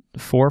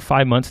 4 or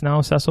 5 months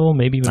now, Cecil,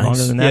 maybe even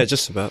longer than that. Yeah,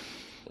 just about.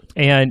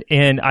 And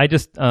I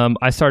just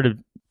I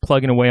started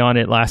plugging away on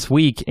it last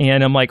week,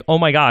 and I'm like, oh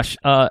my gosh,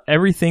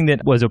 everything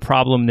that was a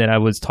problem that I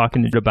was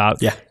talking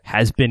about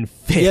has been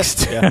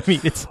fixed. Yeah. I mean,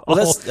 it's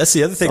that's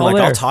the other thing. Like,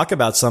 I'll talk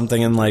about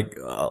something, and like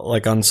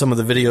on some of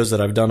the videos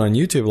that I've done on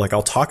YouTube, like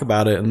I'll talk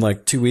about it, and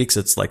like 2 weeks,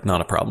 it's like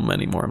not a problem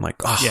anymore. I'm like,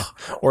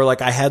 or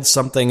like I had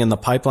something in the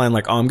pipeline,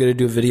 like, oh, I'm going to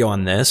do a video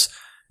on this.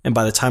 And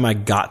by the time I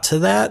got to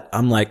that,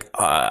 I'm like,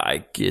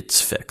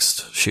 it's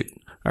fixed. Shoot.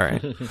 All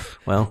right.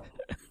 Well,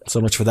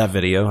 so much for that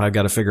video. I've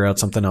got to figure out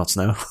something else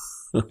now.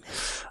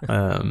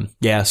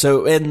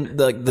 So, and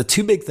the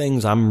two big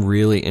things I'm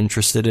really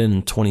interested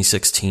in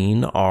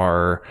 2016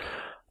 are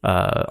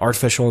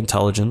artificial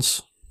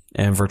intelligence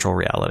and virtual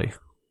reality.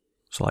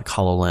 So like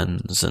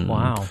HoloLens and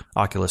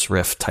Oculus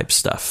Rift type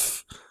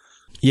stuff.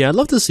 Yeah, I'd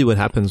love to see what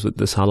happens with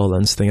this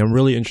HoloLens thing. I'm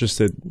really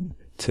interested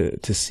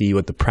to see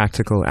what the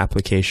practical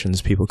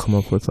applications people come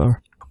up with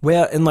are.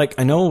 Well, and like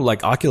I know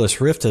like Oculus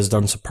Rift has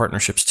done some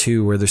partnerships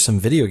too, where there's some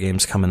video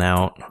games coming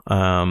out.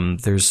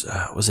 There's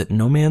was it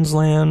No Man's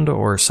Land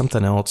or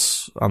something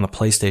else on the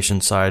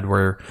PlayStation side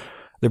where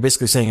they're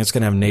basically saying it's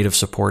going to have native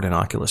support in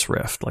Oculus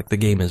Rift. Like the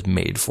game is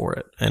made for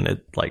it, and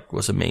it like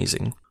was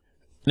amazing.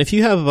 And if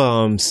you have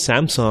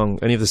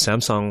Samsung, any of the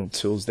Samsung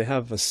tools, they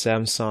have a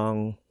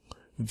Samsung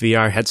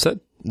VR headset.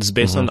 It's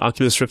based on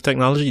Oculus Rift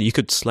technology. You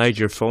could slide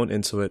your phone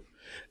into it.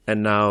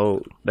 And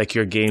now, like,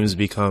 your games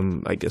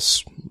become, I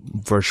guess,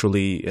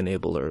 virtually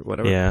enabled or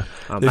whatever. Yeah.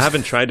 I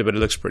haven't tried it, but it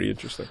looks pretty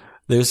interesting.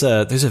 There's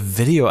a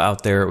video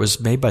out there. It was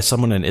made by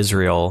someone in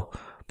Israel,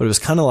 but it was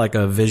kind of like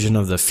a vision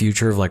of the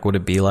future of, like, what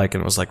it'd be like.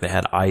 And it was like they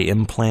had eye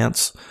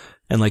implants.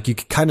 And, like, you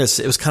could kind of,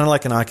 it was kind of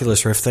like an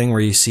Oculus Rift thing where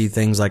you see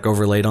things, like,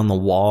 overlaid on the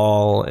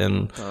wall.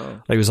 And,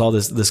 like, it was all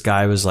this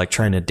guy was, like,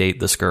 trying to date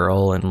this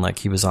girl. And, like,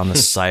 he was on the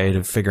site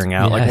of figuring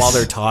out, like, while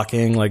they're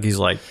talking, like, he's,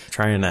 like,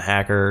 trying to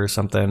hack her or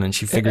something. And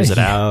she figures it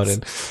out.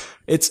 And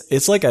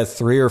it's like a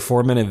 3 or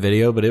 4 minute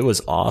video, but it was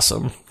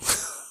awesome.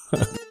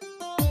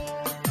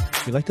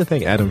 We'd like to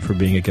thank Adam for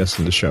being a guest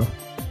on the show.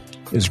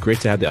 It's great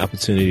to have the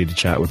opportunity to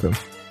chat with him.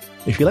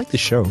 If you like the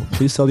show,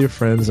 please tell your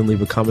friends and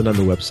leave a comment on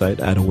the website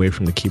at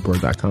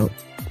awayfromthekeyboard.com.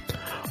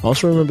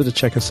 Also remember to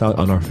check us out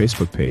on our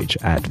Facebook page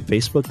at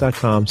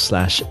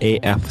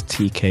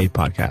facebook.com/AFTK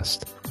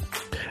podcast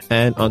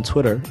and on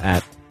Twitter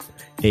at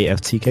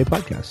AFTK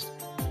podcast.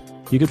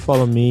 You can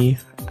follow me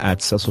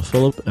at Cecil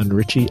Phillip and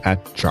Richie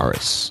at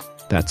Jarris.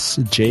 That's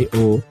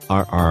JORRISS.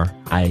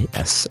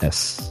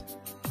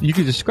 You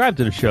can subscribe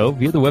to the show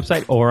via the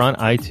website or on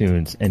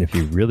iTunes. And if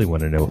you really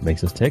want to know what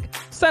makes us tick,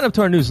 sign up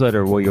to our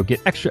newsletter where you'll get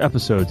extra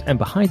episodes and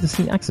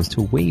behind-the-scene access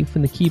to Away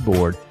from the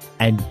Keyboard.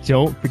 And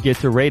don't forget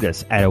to rate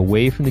us at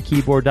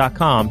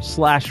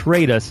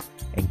awayfromthekeyboard.com/rate us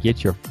and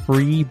get your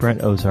free Brent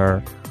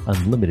Ozar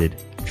Unlimited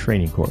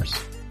training course.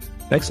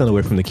 Next on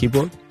Away from the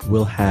Keyboard,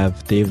 we'll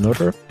have Dave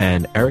Noter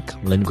and Eric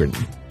Lindgren.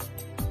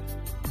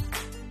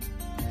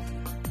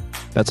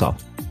 That's all.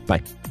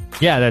 Bye.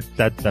 Yeah,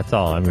 that's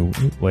all. I mean,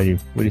 what are you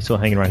still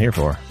hanging around here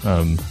for?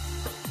 You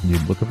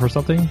looking for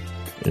something?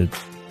 Did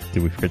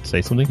we forget to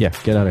say something? Yeah,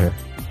 get out of here.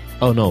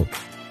 Oh, no.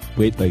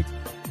 Wait like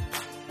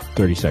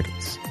 30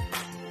 seconds.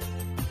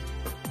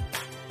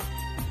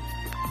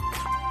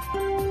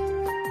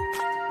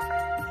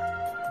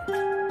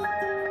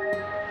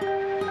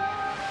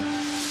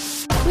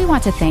 We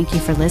want to thank you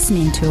for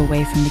listening to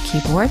Away from the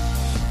Keyboard.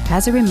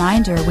 As a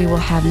reminder, we will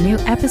have new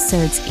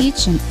episodes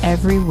each and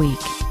every week.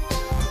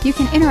 You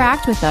can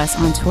interact with us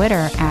on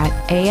Twitter at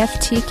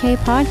AFTK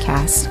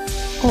Podcast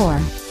or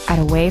at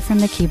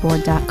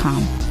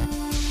awayfromthekeyboard.com.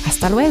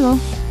 Hasta luego.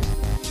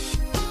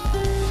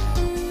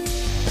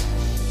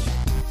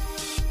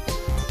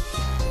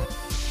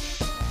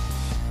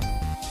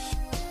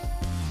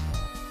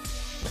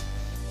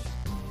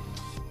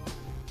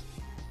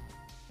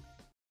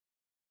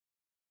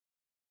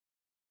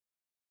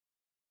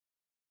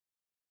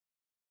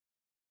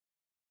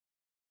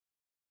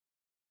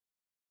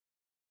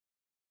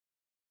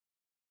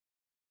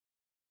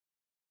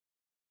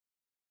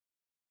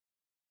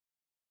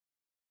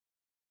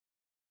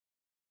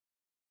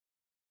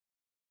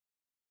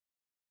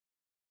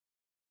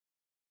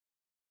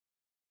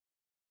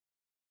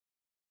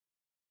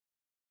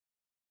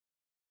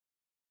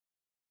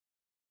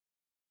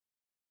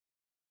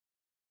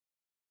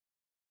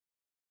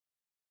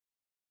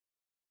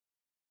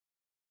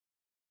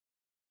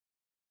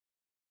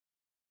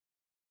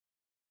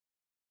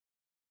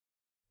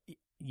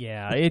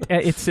 Yeah,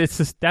 it's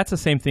just, that's the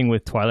same thing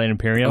with Twilight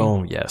Imperium.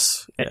 Oh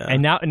yes, yeah.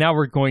 And now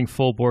we're going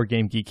full board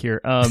game geek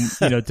here.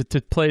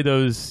 To play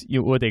those,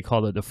 what they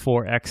call it, the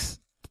 4X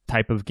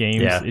type of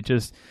games. Yeah.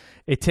 It's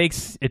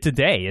a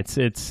day.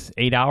 It's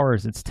 8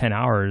 hours. It's 10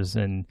 hours,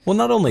 and well,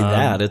 not only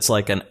that, it's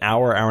like an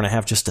hour and a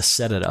half just to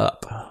set it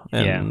up.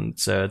 And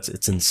so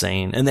it's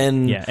insane. And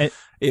then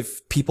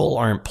if people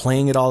aren't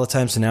playing it all the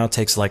time, so now it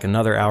takes like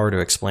another hour to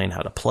explain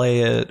how to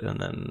play it, and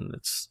then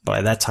it's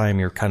by that time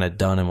you're kind of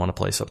done and want to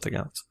play something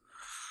else.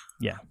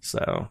 Yeah.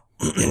 So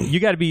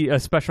you got to be a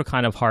special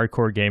kind of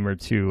hardcore gamer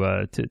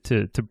to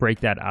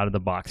break that out of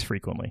the box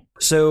frequently.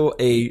 So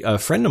a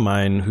friend of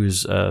mine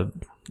who's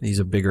he's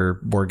a bigger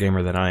board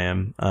gamer than I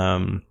am.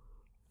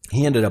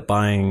 he ended up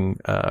buying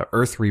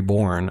Earth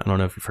Reborn. I don't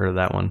know if you've heard of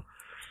that one.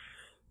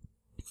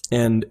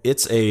 And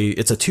it's a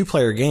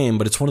 2-player game,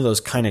 but it's one of those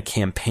kind of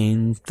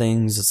campaign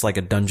things. It's like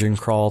a dungeon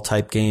crawl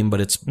type game, but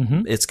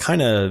it's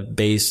kind of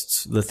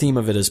based, the theme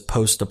of it is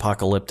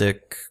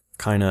post-apocalyptic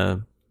kind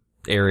of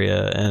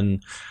area.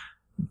 And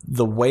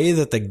the way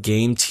that the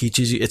game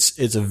teaches you,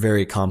 it's a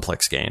very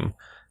complex game.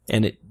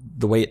 And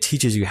the way it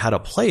teaches you how to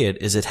play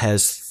it is it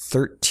has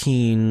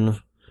 13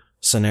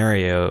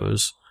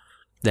 scenarios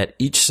that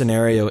each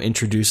scenario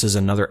introduces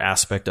another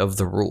aspect of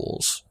the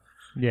rules.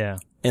 Yeah.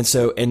 And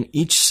so, and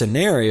each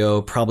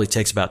scenario probably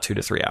takes about 2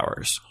 to 3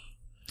 hours.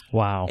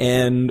 Wow.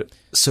 And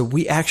so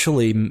we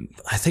actually,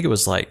 I think it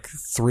was like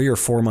 3 or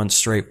 4 months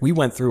straight, we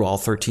went through all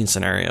 13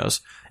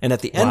 scenarios. And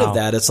at the end of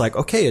that, it's like,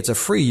 okay, it's a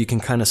free, you can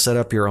kind of set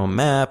up your own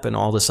map and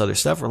all this other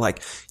stuff. We're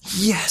like,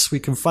 yes, we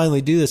can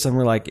finally do this. And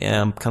we're like,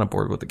 yeah, I'm kind of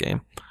bored with the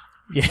game.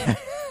 Yeah.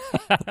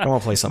 I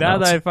want to play something now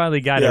else. That I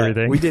finally got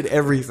everything. We did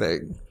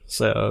everything.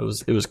 So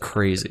it was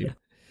crazy.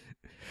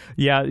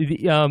 Yeah,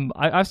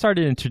 I've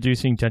started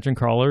introducing dungeon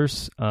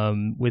crawlers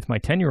with my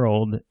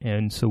 10-year-old,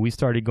 and so we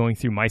started going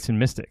through Mice and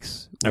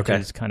Mystics, which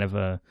is kind of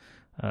a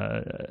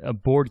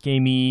board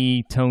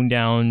gamey, toned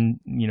down,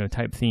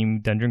 type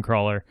theme dungeon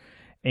crawler,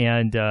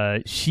 and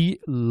she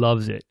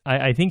loves it.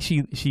 I think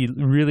she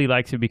really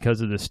likes it because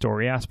of the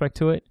story aspect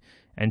to it,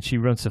 and she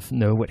wants to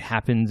know what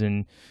happens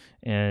and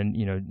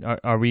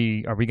are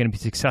we going to be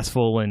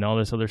successful and all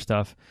this other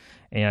stuff.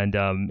 And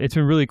it's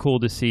been really cool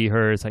to see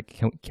her. It's like,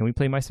 can we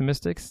play Mice and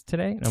Mystics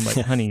today? And I'm like,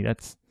 honey,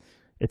 it's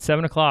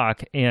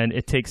 7:00 and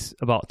it takes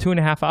about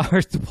 2.5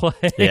 hours to play.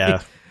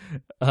 Yeah.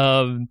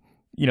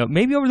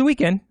 Maybe over the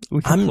weekend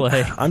we can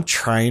play. I'm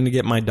trying to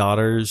get my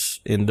daughters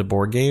into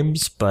board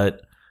games,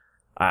 but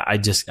I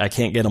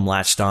can't get them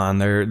latched on.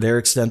 Their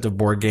extent of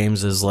board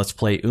games is let's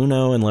play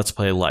Uno and let's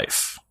play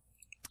Life.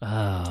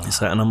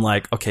 And I'm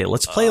like, okay,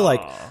 let's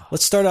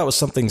start out with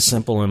something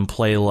simple and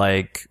play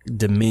like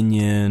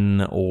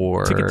Dominion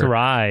or Ticket to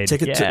Ride.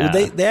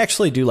 They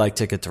actually do like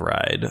Ticket to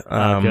Ride.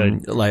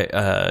 Good. Like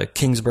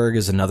Kingsburg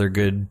is another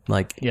good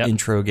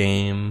intro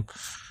game.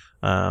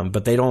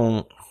 But they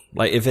don't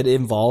like if it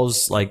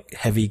involves like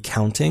heavy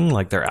counting,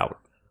 like they're out.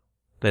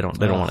 They don't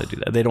want to do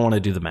that. They don't want to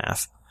do the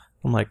math.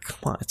 I'm like,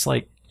 come on, it's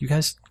like you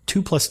guys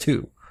 2 +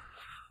 2.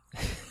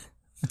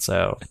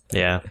 So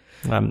yeah.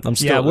 I'm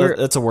still.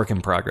 That's a work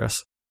in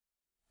progress.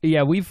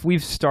 Yeah,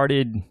 we've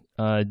started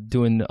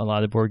doing a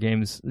lot of board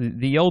games.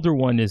 The older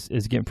one is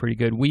getting pretty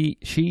good.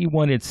 She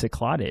wanted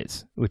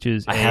Cyclades, which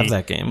is I have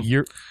that game.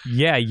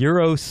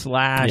 Euro /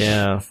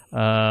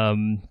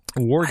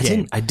 war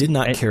game. I did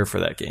not care for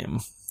that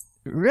game.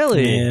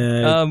 Really?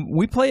 Yeah.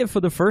 We play it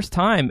for the first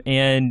time,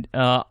 and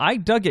I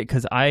dug it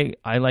because I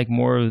like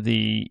more of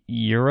the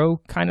Euro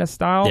kind of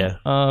style.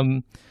 Yeah.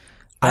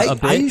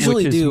 I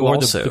usually do more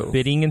also. The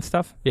bidding and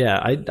stuff. Yeah,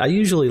 I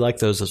usually like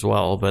those as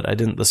well, but I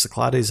didn't. The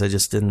Cyclades, I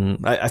just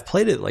didn't. I've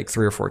played it like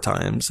 3 or 4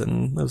 times,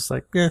 and I was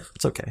like, yeah,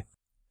 it's okay.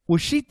 Well,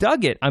 she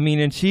dug it. I mean,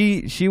 and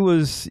she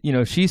was,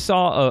 she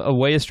saw a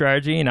way of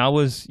strategy, and I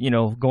was,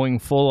 going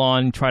full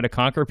on try to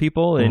conquer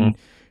people, and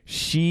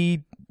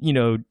she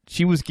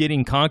was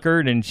getting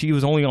conquered, and she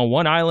was only on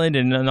one island,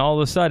 and then all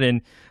of a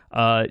sudden,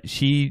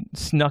 she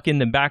snuck in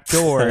the back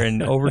door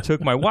and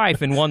overtook my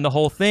wife and won the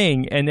whole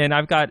thing. And then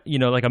I've got,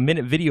 like a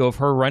minute video of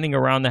her running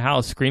around the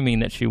house screaming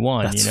that she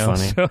won. That's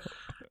funny.